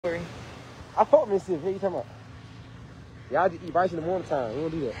I fuck Mississippi. What you talking about? Y'all just eat rice in the morning time. We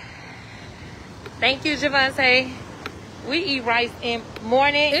don't do that. Thank you, Javante. We eat rice in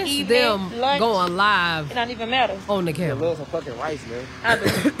morning, It's evening, them lunch. going live. It don't even matter. On the I camera. love some fucking rice, man. I do.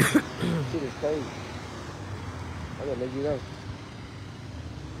 Shit is crazy. I gotta let you know.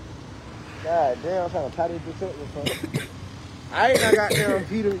 God damn, I'm trying to tie this bitch up with something. I ain't got goddamn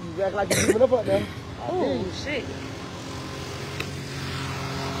Peter. You act like you keeping up there. Oh, shit.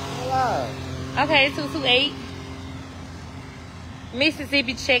 Alive. Okay, 228.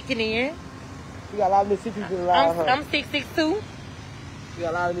 Mississippi checking in. You got a lot of Mississippi's in the line, huh? I'm 662. You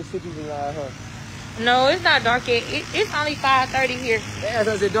got a lot of Mississippi's in the line, huh? No, it's not dark yet. It's only 5:30 here. Yeah,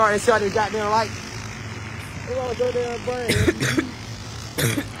 so it's dark. They see all this goddamn light. They want to go there and burn.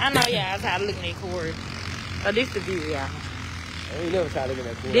 I know y'all tired of looking at Corey. Oh, this the view, y'all. I ain't never tried looking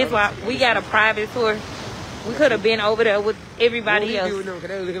at that. This why we got a private tour. We could have been over there with everybody else. With them, cause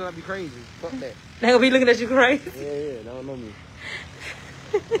they was looking at me crazy. Fuck that. They gonna be looking at you crazy. Yeah, they don't know me.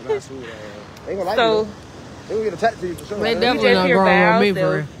 I'm not sweet. They gonna like So, me. They gonna get a tattoo for sure. They Right? definitely not growing on me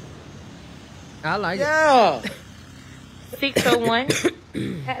for real. I like it. Yeah. 601.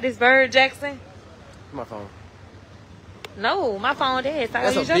 Hattiesburg, Jackson. My phone. No, my phone dead. So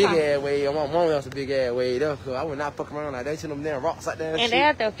That's I a use your big phone. ass wave. My mom else a big ass wave though. Cause I would not fuck around like that. See them damn rocks out there. And they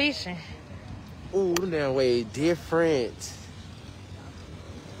out there fishing. Ooh, them damn wave different.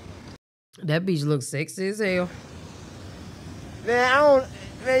 That beach looks sexy as hell. Man,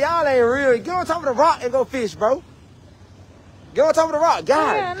 y'all ain't real. Get on top of the rock and go fish, bro. Get on top of the rock,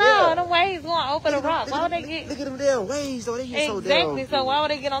 God. Yeah, no, the waves going over the rock. Why would they get? Look at them damn waves, though. They get so damn. Exactly. So why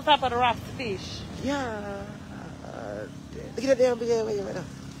would they get on top of the rocks to fish? Yeah. Look at that damn big ass wave right now.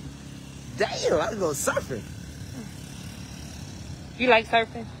 Damn, I can go surfing. You like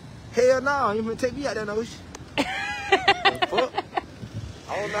surfing? Hell no, you gonna take me out there, no shit. Fuck.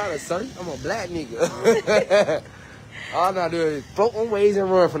 I don't know how to surf. I'm a black nigga. All I know how to do is float on waves and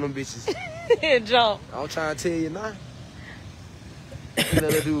run from them bitches. Jump. I'm trying to tell you now. Look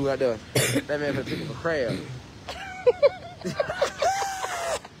at that dude right there. That man finna pick up a crab.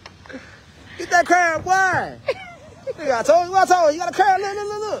 Get that crab, boy. Nigga, I told you. You got a crab.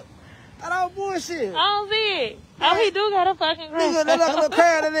 Look. That all bullshit. I don't see it. Oh, he do got a fucking crab. Nigga, that little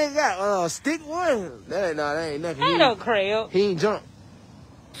crab that nigga got. Stick one. That ain't nothing. Ain't no crab. He ain't jump.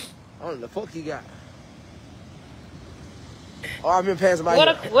 I don't know the fuck he got. Oh, I've been passing by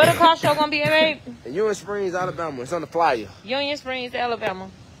here. What a car show gonna be at, babe? In Union Springs, Alabama. It's on the flyer. Union Springs, Alabama.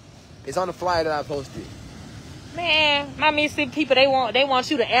 It's on the flyer that I posted. Man, my Mississippi people, they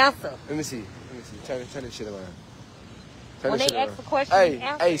want you to answer. Let me see. Turn this shit around. When they ask a question,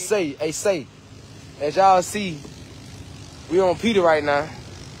 hey, say. As y'all see, we on Peter right now.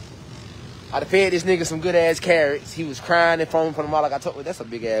 I done fed this nigga some good ass carrots. He was crying and foaming from the mouth like I told you. That's a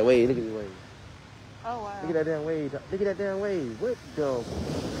big ass wave. Look at this wave. Oh, wow. Look at that damn wave. Look at that damn wave. What the?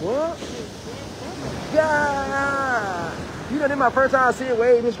 What? God. You know, this my first time seeing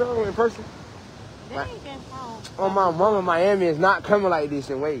wave this strong in person. On my mama, Miami is not coming like this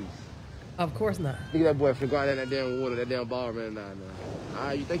in waves. Of course not. Look at that boy finna go out in that damn water, that damn ball running down there. All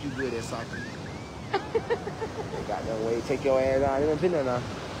right, you think you good at soccer? Got that wave. Take your ass out. They done been there now.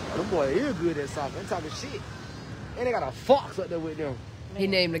 Them boy is good at soccer. I'm talking shit. And they got a fox up there with them. She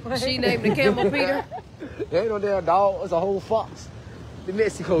named the camel Peter. There ain't no damn dog. It's a whole fox. The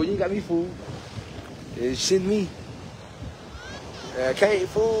Mexico, you ain't got me fooled. It's shit me. Can't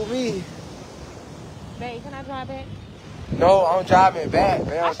fool me. Babe, can I drive back? No, I'm driving back,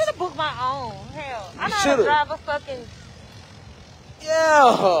 man. I should have booked my own. Hell, I know how to should've. drive a fucking...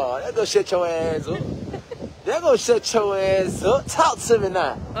 Yeah, that go shut your ass up. That go shut your ass up. Talk to me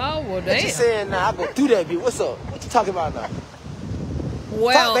now. Oh, well, What you damn. saying now? I go through that bitch. What's up? What you talking about now?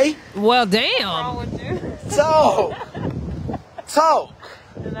 Well, Talk, babe. well, What's wrong damn. with you? Talk.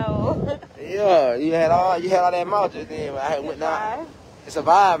 No. Yeah, you had all that mouth just then. I went down. It's a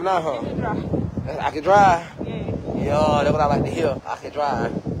vibe now, huh? I can drive. Yeah, that's what I like to hear. I can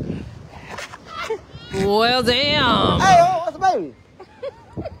drive. Well, damn. Hey, what's the baby?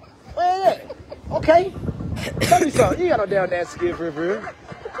 Where is that? Okay. Tell me something. You ain't got no damn dance skill for real.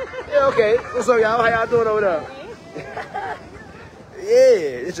 Yeah, okay. What's up, y'all? How y'all doing over there?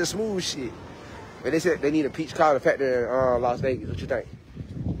 Yeah, it's a smooth shit. But they said they need a peach cobbler factory in Las Vegas. What you think?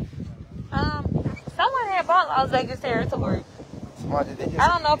 Someone had bought Las Vegas territory. I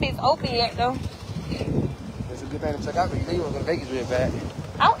don't know if it's open yet, though. It's a good thing to check out, but you know you want to go to Vegas real bad.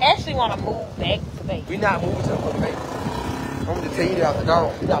 I actually want to move back to Vegas. We not moving to Vegas. I'm going to tell you that out the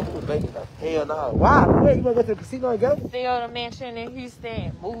door. We not moving to Vegas. Hell no. Why? Wait, you want to go to the casino and go? Sell the mansion in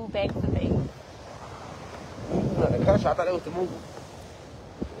Houston, move back to Vegas. The country, I thought that was the move.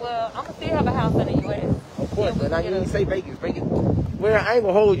 Well, I'm gonna still have a house in the U.S. Of course, but now you didn't say Vegas. Vegas. Well, I ain't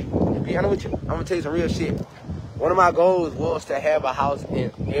gonna hold you. To be honest with you, I'm gonna tell you some real shit. One of my goals was to have a house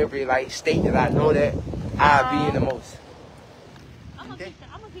in every like state that I know that I'd be in the most. I'm gonna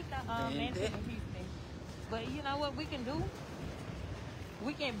keep that mansion in Houston. But you know what we can do?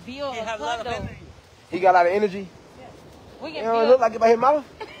 We can build a condo. He got a lot of energy. We He can don't build. look like it by his mouth.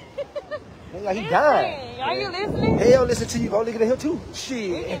 Look like he dying. Are you listening? Hell, listen to you. Go look at him too. We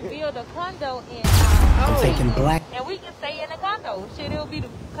Shit. can build a condo in. I'm taking black. And we can stay in the condo. Shit, it'll be the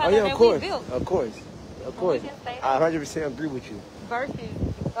Oh condo yeah, that of course, we built. of course, of course. We can stay I 100% agree with you. versus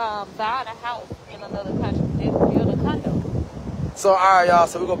buying a house in another country. Just build a condo. So all right, y'all.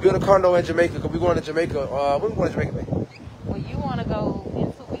 So we're gonna build a condo in Jamaica. Cause we're going to Jamaica. When we going to Jamaica, man? Well, you want to go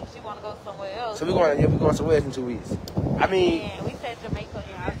in 2 weeks. You want to go somewhere else. So we're going somewhere else in 2 weeks. I mean, And we said Jamaica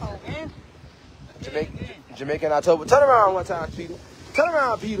in October. Jamaica in October. Turn around one time, Peter. Turn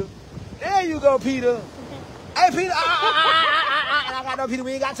around, Peter. There you go, Peter. Hey, Peter. I got no Peter.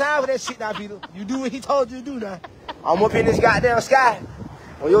 We ain't got time for that shit now, Peter. You do what he told you to do now. I'm up in this goddamn sky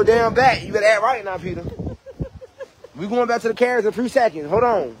on your damn back. You better act right now, Peter. We going back to the carriage in a few seconds. Hold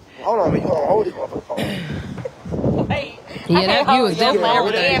on, man. You gonna hold this motherfucker. Wait. Yeah, that view is your definitely phone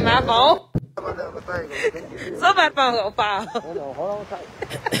everything. and my phone. Hold Somebody's phone gonna fall. on tight.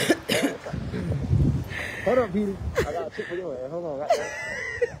 Hold on, Peter. I got a tip for your ass. Hold on, right there.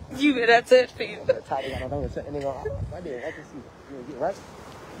 You better touch people. Tight, got no thing to and they go, right there, I can see. You know, get right.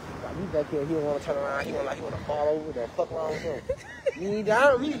 Got me back here. He don't want to turn around. He want to fall over. That fuck around with him. You ain't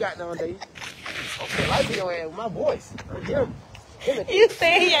down. We got nowadays. Okay, like your ass with my voice. Him. You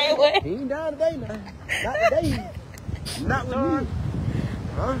say he ain't what? He ain't down today, man. Not today. Not with me.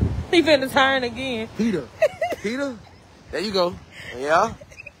 Huh? He finna turn again. Peter. Peter. There you go. Yeah.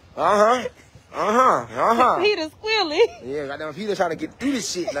 Uh-huh. Peter squealing. Yeah, goddamn Peter trying to get through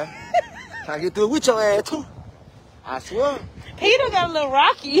this shit now. Trying to get through it with your ass too. I swear. Peter got a little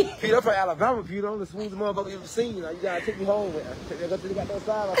rocky. Peter from Alabama, Peter. I'm the smoothest motherfucker you ever seen. Now you gotta take me home with her. Go to the goddamn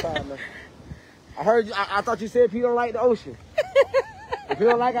side by side now. I heard you, I thought you said Peter don't like the ocean. If he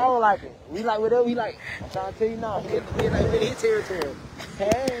don't like it, I don't like it. We like whatever he like. I'm trying to tell you now. He like in his territory.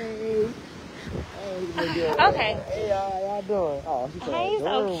 Hey. Okay. Hey, y'all doing? Oh, she's Hey, he's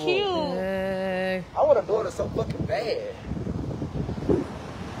so cute. I want a daughter so fucking bad.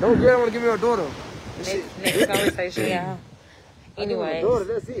 No girl want to give me a daughter. Next conversation, y'all. Anyway. Daughter,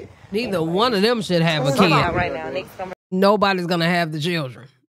 that's it. Neither one of them should have a Come out kid. right now. Next conversation. Nobody's gonna have the children.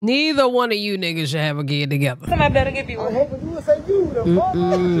 Neither one of you niggas should have a kid together. Somebody better give you I'm one. hoping you would say you the fuck.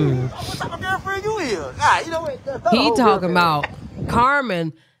 What type of girlfriend you is? Ah, you know what? He talking about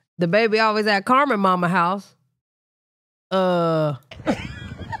Carmen. The baby always at Carmen mama house. The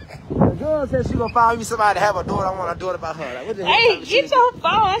girl said she gonna find me somebody to have a daughter. I want a daughter by her. Like, what the hell Hey, type of get shit your phone.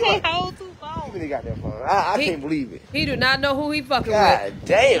 I can't hold two You phones. really got that phone. I can't believe it. He do not know who he fucking with. God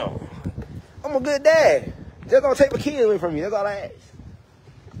damn. I'm a good dad. Just gonna take my kids away from me. That's all I ask.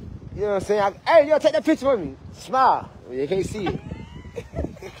 You know what I'm saying? Hey, yo, take that picture with me. Smile. Well, you can't see it.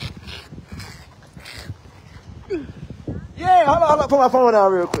 Yeah, hold on. Put my phone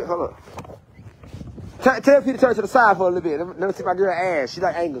down real quick. Hold on. Tell Peter to turn to the side for a little bit. Let me see my girl ass. She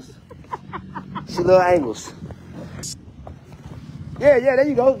like angles. She love angles. Yeah, there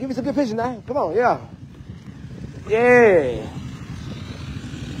you go. Give me some good pictures now. Come on, yeah. Yeah.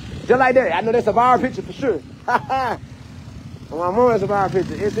 Just like that. I know that's a viral picture for sure. My mom, that's a viral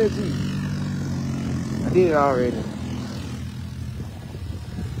picture. SSG. I did it already.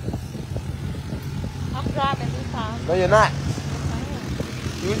 I'm driving this time. No, you're not.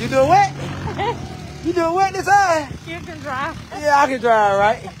 You doing what? You doing what this time? You can drive. Yeah, I can drive,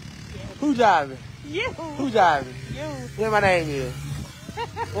 right? Who driving? You. Who driving? You. What my name is?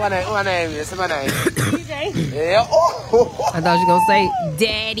 What my name is? What's my name? DJ. Yeah. Oh. I thought you was gonna say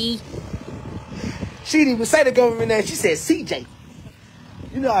Daddy. She didn't even say the government name. She said CJ.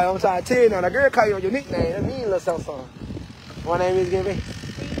 You know how I'm trying to tell you now. The girl call you on your nickname. That means a little something. What name is again, me?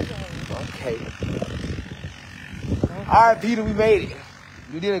 Okay. All right, Peter, we made it.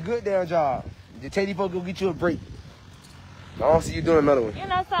 You did a good damn job. The Teddy folks go get you a break. I don't see you doing another one. You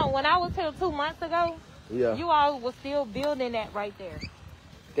know something? When I was here 2 months ago, Yeah. you all was still building that right there.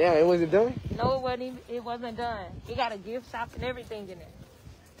 Damn, it wasn't done? No, it wasn't. It wasn't done. You got a gift shop and everything in there.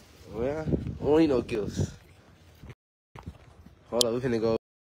 Well, we don't need no gifts. Hold on, we finna go.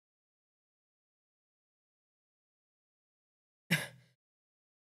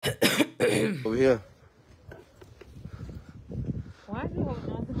 Over here. Why are you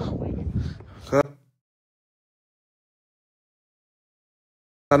holding on to the way? Huh?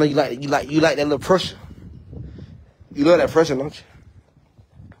 I know you like that little pressure. You love that pressure, don't you?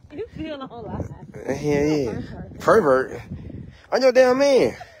 You feel on live. Yeah. Pervert. On your damn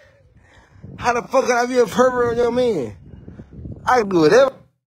man. How the fuck can I be a pervert on your man? I can do whatever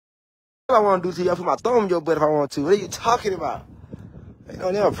I want to do to you. I put my thumb in your butt if I want to. What are you talking about? Ain't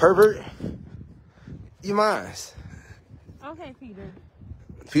no damn pervert. You mine. Okay, Peter.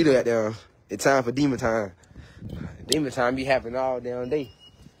 Peter got down. It's time for demon time. Demon time be happening all damn day.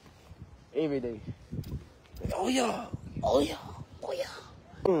 Every day. Oh yeah. Oh yeah. Oh yeah.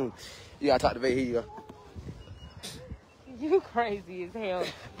 You gotta talk to baby. Here you go. You crazy as hell.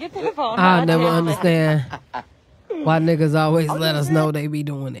 Get to the phone. I'll never understand why niggas always let us know they be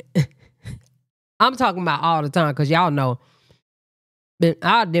doing it. I'm talking about all the time because y'all know.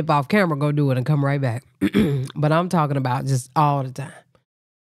 I'll dip off camera, go do it, and come right back. But I'm talking about just all the time.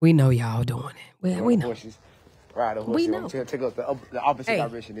 We know y'all doing it. We know. Horses. Ride a horse. We know. Take us the opposite Hey,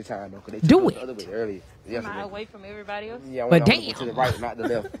 direction this time, though. They do took us it. the other way earlier. Am I away from everybody else? Yeah, But we went damn. to the right, not the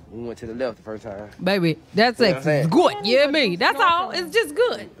left. We went to the left the first time. Baby, that's You know what I'm saying? good. You hear me? That's all. It's just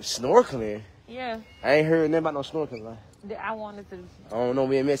good. Snorkeling? Yeah. I ain't heard nothing about no snorkeling. Like. I wanted to. I don't know.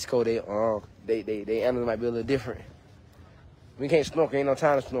 We in Mexico, they animals might be a little different. We can't snorkel. Ain't no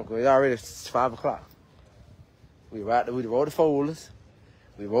time to snorkel. It's already 5 o'clock. We rode the folders.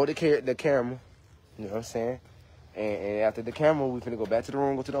 We rode the camera. You know what I'm saying? And after the camera, we finna go back to the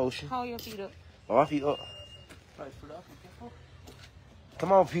room, go to the ocean. Hold your feet up. Oh, my feet up.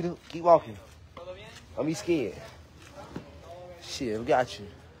 Come on, Peter. Keep walking. Don't be scared. Shit, we got you.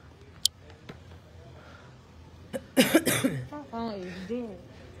 My phone is dead.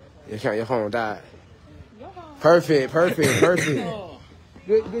 Your phone died. Your phone. Perfect.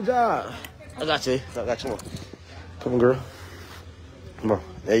 Good job. I got you. Come on. Come on, girl. Come on.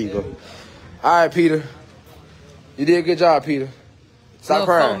 There you go. All right, Peter. You did a good job, Peter. Stop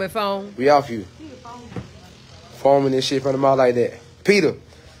crying. Phone. We off you. Foaming this shit from the mouth like that. Peter.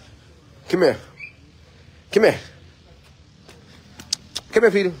 Come here. Come here,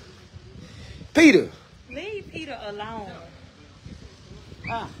 Peter. Peter. Leave Peter alone.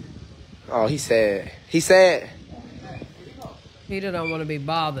 Oh, he's sad. He's sad. Peter don't want to be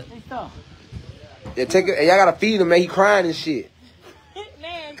bothered. Yeah, take it. Y'all gotta feed him, man. He crying and shit.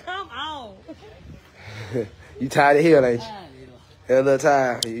 Man, come on. You tired of hell, ain't you? Hell, a little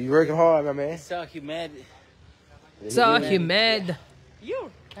tired. You working hard, my man. So humid. You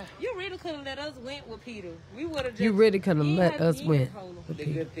really could have let us win with Peter. We would have just. You really could have let us win. The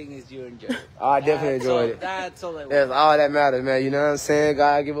good thing is you enjoy it. Oh, I definitely enjoyed it. That's all I want. That's all that matters, man. You know what I'm saying?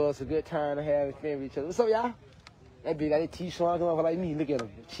 God give us a good time to have and spend with each other. What's up, y'all? That big, that T-shirt come off like me. Look at him.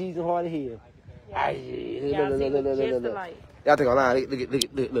 Cheese and hard as hell. Look. Y'all think I'm lying. Look at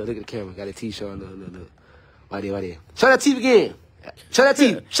the camera. Got a T-shirt. Look. Right there. Show that teeth again. Show that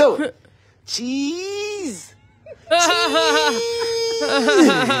teeth. Show it. Cheese.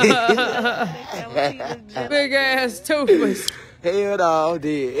 Big ass toothless. Hell no,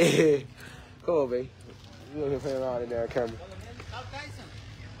 dude. Come on, baby. You over here playing around in there, camera.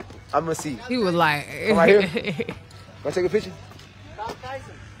 I'm gonna see. He was like, Come right here. Wanna take a picture? Call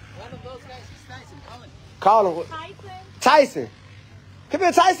Tyson. One of those guys is Tyson. Call him. Tyson. Come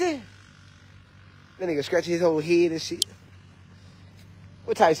here, Tyson. That nigga scratching his whole head and shit.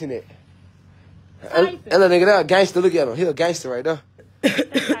 Where Tyson at? That little nigga there, a gangster. Look at him. He a gangster right there.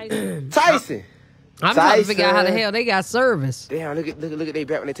 Tyson. I'm trying to figure out how the hell they got service. Damn, look at they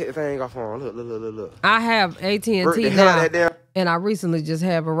back when they take the thing off on. Look. I have AT&T now, and I recently just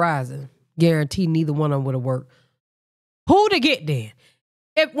had Verizon. Guarantee neither one of them would have worked. Who to get then?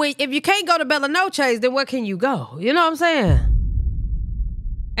 If you can't go to Bella Noche's, then where can you go? You know what I'm saying?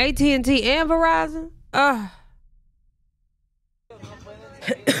 AT&T and Verizon?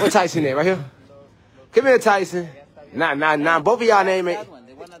 Where Tyson at? Right here? Come here, Tyson. Nah. Both of y'all name it. The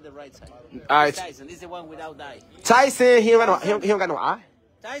one on the right side. All right. Tyson is the one without eye. Tyson, he don't got no eye.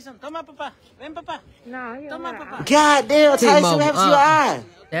 Tyson, toma, papa. Ven, papa. No, he Toma, papa. God damn, Tyson, what happened to your eye?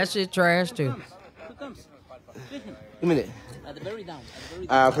 That shit trash too. Who comes? Give me that. At the very down.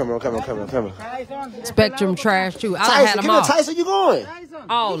 Come on. Spectrum trash too. I done Tyson, had them come here, all. Tyson, you going?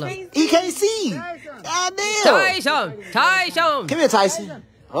 All of them. He can't see. God damn. Tyson. Come here, Tyson.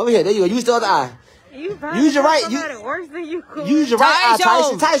 Over here, there you go. Use the other eye. Use your right. Worse than you could. Use your right eye,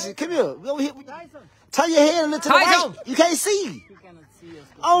 Tyson. Tyson, come here. Over here. Turn your head a little to the right. You can't see.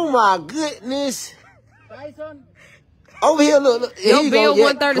 Oh my goodness. Tyson. Over here, look. Here Your you bill go.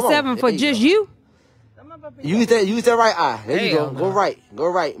 137 for just you? Use that right eye. There you go. Hell Go no. right. Go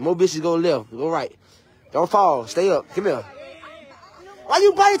right. More bitches go left. Go right. Don't fall. Stay up. Come here. Why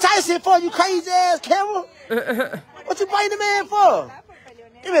you biting Tyson for, you crazy ass camera? What you biting the man for?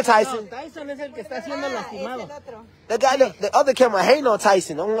 Give me Tyson. No, Tyson es el que está siendo lastimado. That guy, the other camera hating on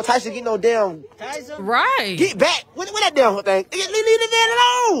Tyson. I don't want Tyson to get no damn. Tyson. Right. Get back. What that damn thing? Leave the man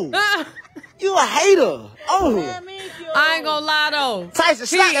alone. You a hater. Oh. I ain't gonna lie though. Tyson,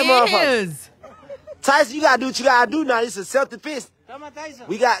 slap that motherfucker. Is. Tyson, you gotta do what you gotta do now. This is self-defense. Toma, Tyson.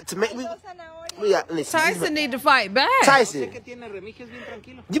 We got to make. We got. Listen, Tyson need to fight back. Tyson, Que tiene Remigio es bien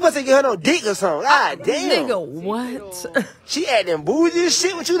tranquilo. you must get her no dick or something. God damn. Nigga, what? She acting bougie as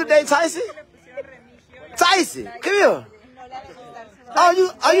shit with you today, Tyson. Tyson, come here. Are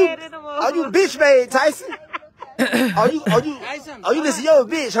you bitch made, Tyson? Are you listen to your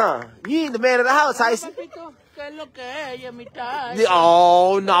bitch, huh? You ain't the man of the house, Tyson. Papito, ¿qué es lo que es ella, mi Tyson?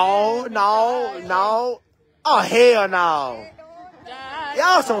 Oh, no. Oh, hell no.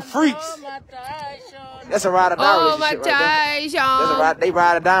 Y'all some freaks. That's a ride or die Oh my relationship right there. That's a ride, they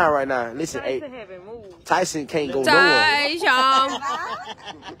ride or die right now. Listen, hey, Tyson can't go nowhere.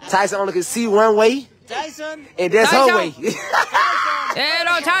 Tyson only can see one way, Tyson. and that's her way.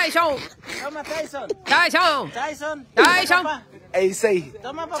 Hello, Tyson. Toma, Tyson. Tyson. Tyson. Tyson. Papá. Hey, say,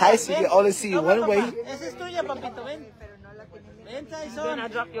 Toma, papá. Tyson Ven. can only see Toma, one papá. way. Esa es tuya, papito. Ven. Ven, Tyson. I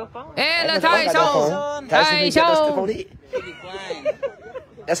drop your phone. Hello, Tyson got no Tyson. phone. Tyson ain't got no stuff on it. Decline.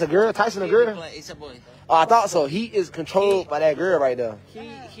 That's a girl. Tyson a girl. It's a boy. Oh, I thought so. He is controlled by that girl right there.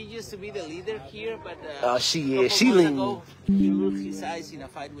 He used to be the leader here, but She is. couple She months lean. ago, he lose his eyes in a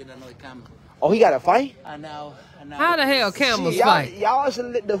fight with another camel. Oh, he got a fight? And now How the hell camels Shit, fight? y'all should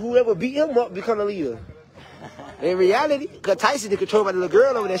let whoever beat him up become the leader. In reality, because Tyson is controlled by the little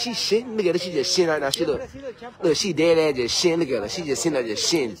girl over there. She shitting. Look at her. She just shitting right now. She look, she dead ass just shitting. Look at her. She just sitting there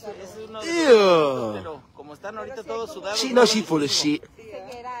just shitting. Ew. como están ahorita todos sudados. She know she full of shit.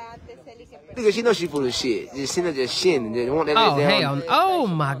 Look at she know she full of shit. Just sitting there just shitting. Just want that Oh, damn. hell. Oh,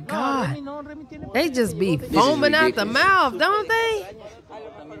 my God. They just be is foaming out the ridiculous. mouth, don't they?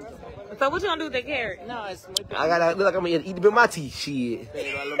 So what you gonna do with that carrot? No, es muy I gotta look like I'm gonna eat the bit of my teeth. Shit.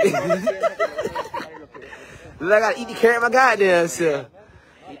 pero a lo mejor Look like I gotta eat the carrot my goddamn self.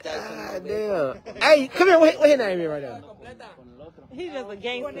 God damn. Hey, come here. What his name is right now? He's just a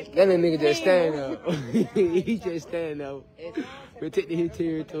gangster. That little nigga just stand up. He just stand up. Protecting his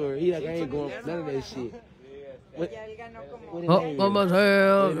territory. He like, I ain't going for none of that shit. What his Oh, name is? I'm a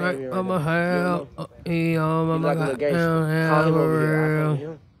hell. What his name is right I'm now? a hell. He like a little gangster. Call him over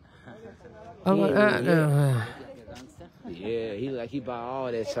here. I call him. Yeah, he like he buy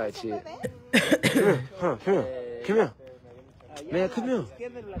all that type shit. Come here. Man, come here.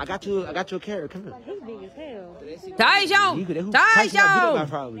 I got you a carrot. Come here. He's big as hell. Tyson. Tyson got beat up by Tyson.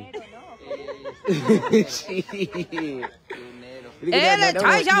 probably. Shit. Hey,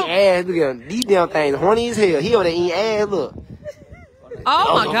 Tyson. Look at him. These damn things horny as hell. He over there eating ass. Look.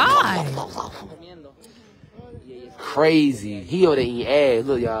 Oh, my God. Crazy. He over there eating ass.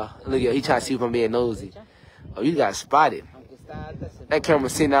 Look, y'all. Look, y'all. He trying to see if I'm being nosy. Oh, you got spotted. That camera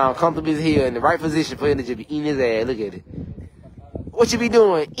sitting down comfortable as hell in the right position for him to just be eating his ass. Look at it. What you be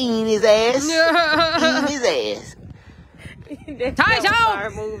doing? Eating his ass? Eating his ass.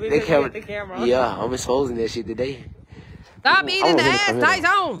 Tyson. They camera. Yeah, I'm exposing that shit today. Stop eating the ass,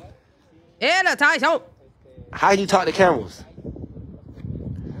 Tyson. Hello, Tyson. How you talk to cameras?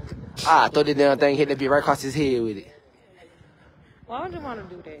 I throw that damn thing, hit that bitch right across his head with it. Why would you want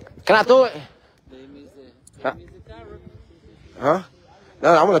to do that? Can I throw it? Huh? No,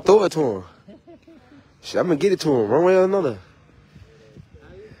 I'm gonna throw it to him. Shit, I'm gonna get it to him one way or another.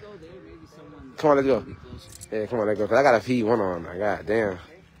 Come on, let's go. Yeah, come on, let's go. Cause I gotta feed one on. God damn.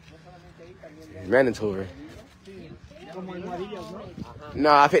 It's mandatory.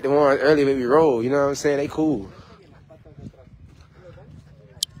 No, I picked the one earlier baby roll. You know what I'm saying? They cool.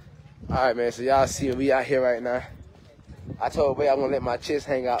 All right, man. So y'all see we out here right now. I told Bay I'm gonna let my chest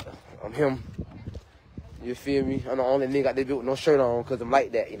hang out on him. You feel me? I'm the only nigga out there with no shirt on because I'm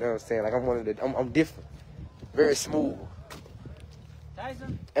like that. You know what I'm saying? Like I'm one of the. I'm different. Very smooth. Tyson.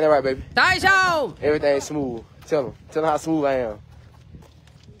 Ain't that right, baby? Tyson. Everything's smooth. Tell him how smooth I am.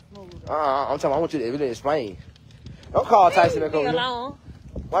 I'm telling. I want you to really explain. Don't call Tyson and Leave me go. alone.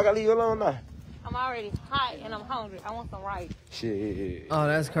 Why I gotta leave you alone now? I'm already hot and I'm hungry. I want some rice. Shit. Oh,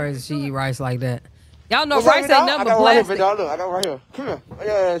 that's crazy. She eat rice like that. Y'all know What's rice up, ain't dog? nothing I but got right here, plastic. dog. Look, I got right here. Come here. What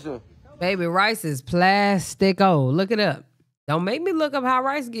your ass doing? Baby, rice is plastico. Look it up. Don't make me look up how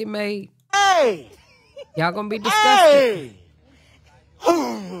rice get made. Hey! Y'all gonna be disgusted.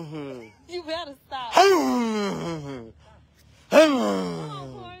 Hey! You better stop.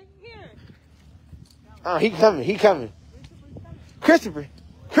 Oh, he coming.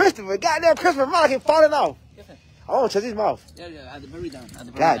 Christopher, goddamn Christopher, mouth keep falling off. I want to touch his mouth. Yeah, at the very down.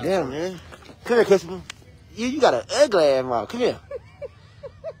 Goddamn, man. Come here, Christopher. You got an ugly ass mouth. Come here.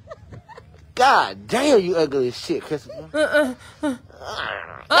 God damn, you ugly as shit, Christopher.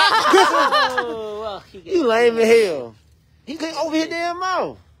 Oh, You lame as hell. He can't over his damn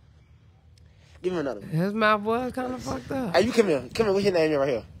mouth. Give me another one. His mouth was kind of fucked up. Hey, you come here. Come here. What's your name right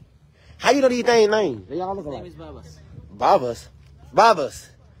here? How you know these things' names? They all look His alike. name is Babas. Babas. Babas.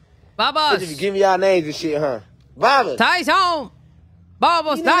 Babas. They just give me y'all names and shit, huh? Babas. Tyson.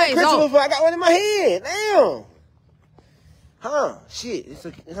 Babas, You know that Christopher Tyson. before I got one in my head. Damn. Huh? Shit.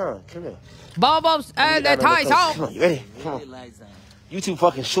 Come here. Babas and the Come on, Tyson. you ready? Come Really on. likes that. You too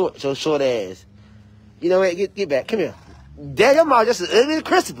fucking short, your short ass. You know what? Get back. Come here. Damn, your mouth just as ugly as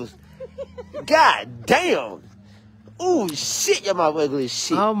Christopher's. God damn. Ooh, shit, your mouth ugly as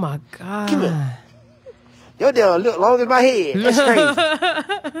shit. Oh my God. Come here. Your damn look long as my head. That's crazy.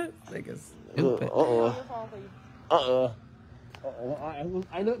 Nigga stupid.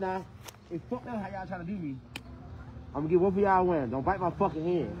 I look now. It's fucked up how y'all trying to do me. I'm gonna get one for y'all win. Don't bite my fucking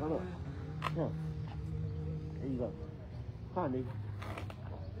hand. Hold up. Come. There you go. Come on, nigga.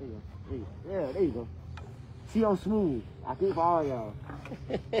 There you go. Yeah, there you go. See, I'm smooth. I think for all y'all.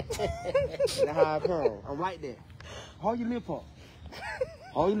 That's how I come. I'm like that. Hold your lip up.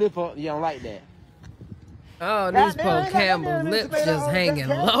 Hold your lip up. Yeah, I'm like that. Oh, these poor Campbell's lips just hanging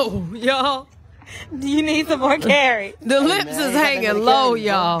low, y'all. You need some more carrots. The lips man, is ain't got hanging that many low, carrots,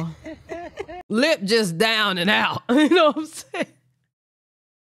 y'all. Lip just down and out. You know what I'm saying?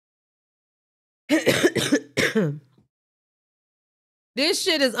 This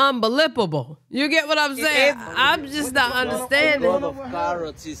shit is unbelievable. You get what I'm saying? I'm just not A understanding. lot of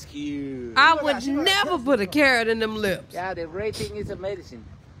carrots is cute. I would never put a carrot in them lips. Yeah, the rating is a medicine.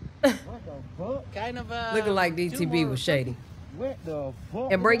 What the fuck? Kind of Looking like DTB tumor. was shady. What the fuck?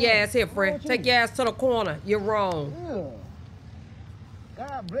 And bring your ass here, friend. Take your ass to the corner. You're wrong. Yeah.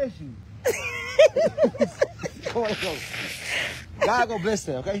 God bless you. God go bless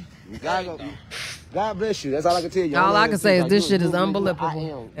them, okay? God bless you. That's all I can tell you. All I can say is this shit is I unbelievable.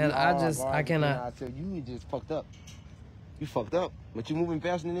 am. And I God, I cannot. I tell you, you just fucked up. You fucked up. But you moving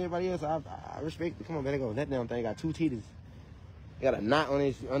faster than everybody else. I respect it. Come on, better go. That damn thing got 2 titties. He got a knot on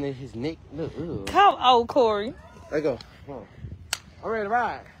his neck. Look, ugh. Come on, Corey. Let's go. Come on. I'm ready to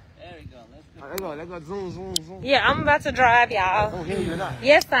ride. There we go. Let's go. Let's go. Zoom. Yeah, I'm about to drive, y'all. Oh, hell, you're not.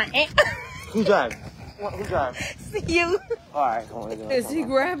 Yes, I am. Who's driving? Who's driving? You. All right, come on. Let's go. Is he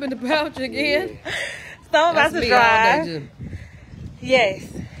grabbing the pouch again? So I'm about That's to me all drive. day, Yes.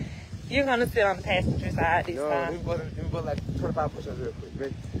 You're going to sit on the passenger side this Yo, time. let me put like 25 push-ups real quick.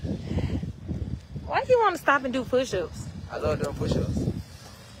 Ready? Why do you want to stop and do push-ups? I love doing push-ups.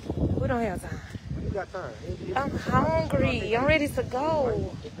 We don't have time. You got time. I'm hungry. I'm ready to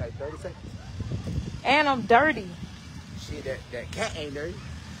go. It's like 30 seconds. And I'm dirty. Shit, that cat ain't dirty.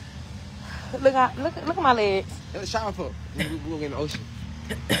 Look at my legs. That's a shower foot. We going in the ocean.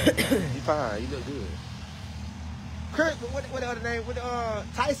 You fine. You look good. Kurt, what the other name? What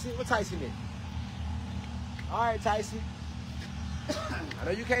Tyson? What Tyson is? All right, Tyson. I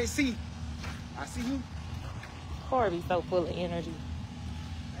know you can't see. I see you. Corey be so full of energy.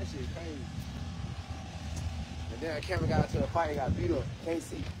 That shit crazy. And then the camera got into a fight and got beat up. Can't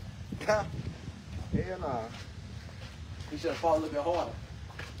see. Hell nah. He should have fought a little bit harder.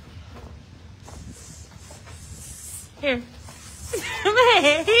 Here.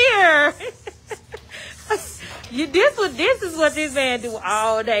 Man, here. This is what this man do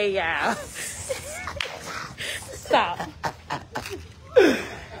all day, y'all. Stop.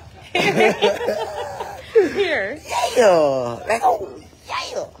 Here. Yeah. Let's go.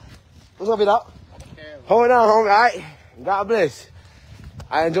 Yeah. What's up, dog? Hold on, homie. All right. God bless.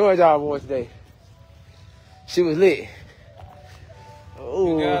 I enjoyed y'all boys today. She was lit.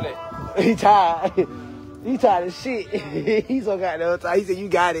 Ooh. You got it. He tired. He tired as shit. He so goddamn tired. He said, you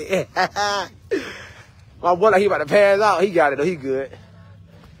got it. My boy, like he about to pass out. He got it, though. He good.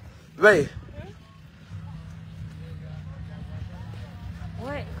 Babe.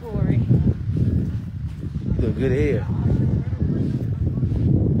 What, Corey? You look good as hell.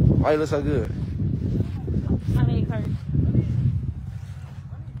 Why you look so good? My leg hurt.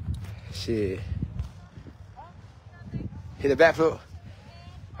 Shit. Hit the back flip. All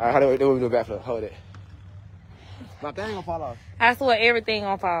right, how do we do a back flip? Hold it. My thing gonna fall off. I swear everything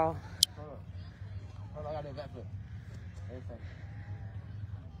gonna fall. Hold on, I got that back flip. Everything.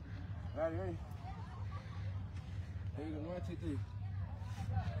 Ready? Here you go, 1, 2,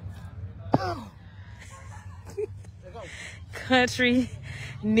 3. Let's go. Country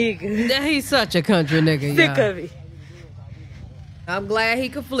nigga. Yeah, he's such a country nigga, Sick y'all. of it. I'm glad he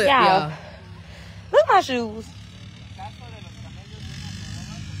could flip, Y'all. y'all. Look at my shoes.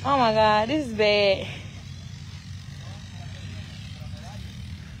 Oh my God, this is bad.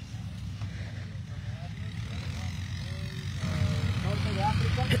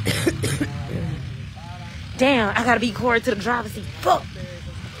 Damn, I gotta be cord to the driver's seat. Fuck.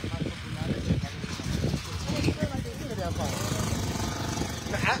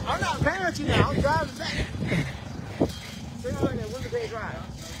 I'm not paying with you now. I'm driving back. Stay on there. When's the day drive?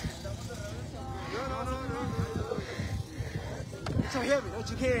 No. It's so heavy.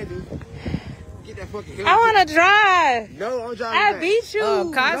 What you can do? Get that fucking heavy. I wanna drive. No, I'm driving I back. beat you.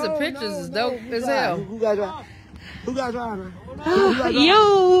 Oh, Kaiser pictures is dope as hell. Who got drive? Who got drive, man? You.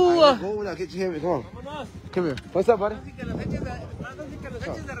 Go over there. Get your heavy. Come on. Come here. What's up, buddy?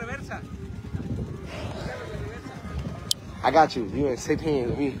 I got you. You in safe hands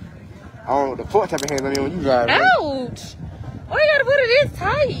with me. I don't know the fourth type of hands on me when you drive. Man. Ouch. Why you gotta put it this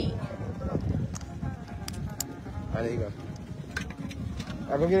tight? Alright, there you go.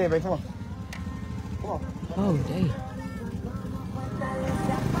 Alright, go get in, babe. Come on. Come on. Oh, damn.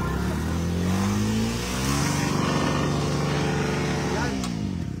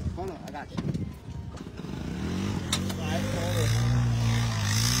 Hold on, I got you.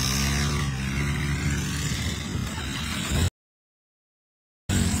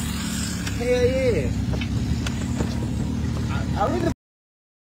 Hell yeah. I really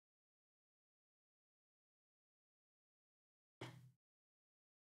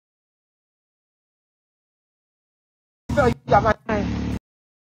feel like you got my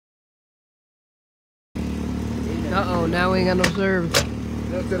Uh-oh, now we ain't got no service.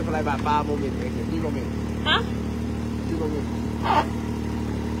 They'll sit for like about 5 more minutes, right? 3 more minutes. Huh? 2 more minutes.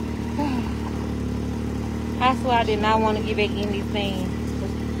 I swear I did not want to get back in these things.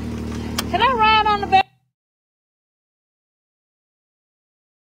 Can I ride on the back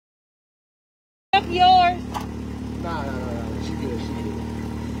of yours? Nah. She good.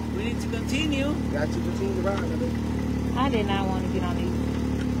 We need to continue. Got to continue to ride, baby. I did not want to get on these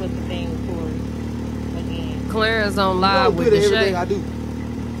fucking thing record again. Clara's on You live know with good the at everything shake. I do.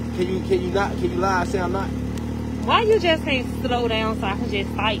 Can you lie and say I'm not? Why you just can't slow down so I can just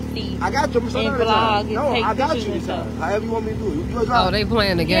sightsee? I got you. I'm And sorry. vlog and No, take I got pictures you and this time. stuff. However you want me to do it. You a Oh, driver. they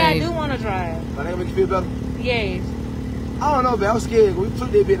playing the Yeah, I game. do want to drive. Are they gonna make you feel better? Yes. I don't know, man. I'm scared. We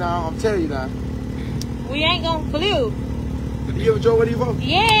flipped that bit now. I'm telling you now. We ain't gonna flip. Did you ever drove with Evo?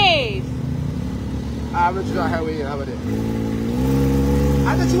 Yes. I'll let you drive highway in. How about that?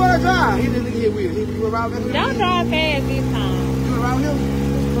 I let you want to drive. He didn't hit wheel. You around with him? Don't drive fast this time. You around with him?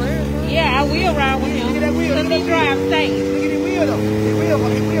 Yeah, I will ride with him. Look at that wheel. Let me drive safe. Look at the wheel though. The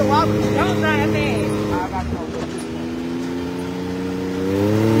wheel wobbling. Don't drive fast. I got you.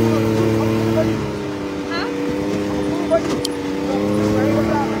 Huh?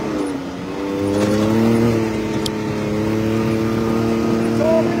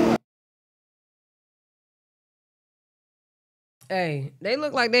 Hey, they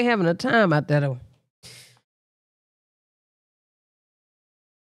look like they having a time out there, though.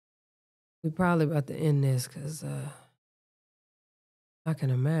 We probably about to end this because I can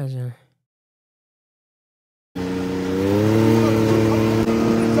imagine.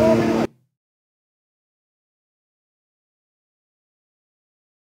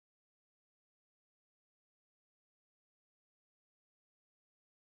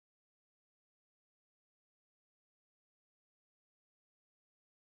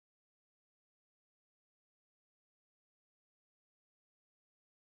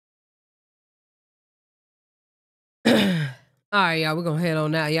 All right, y'all, we're going to head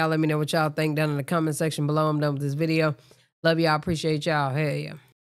on out. Y'all let me know what y'all think down in the comment section below. I'm done with this video. Love y'all. Appreciate y'all. Hell yeah.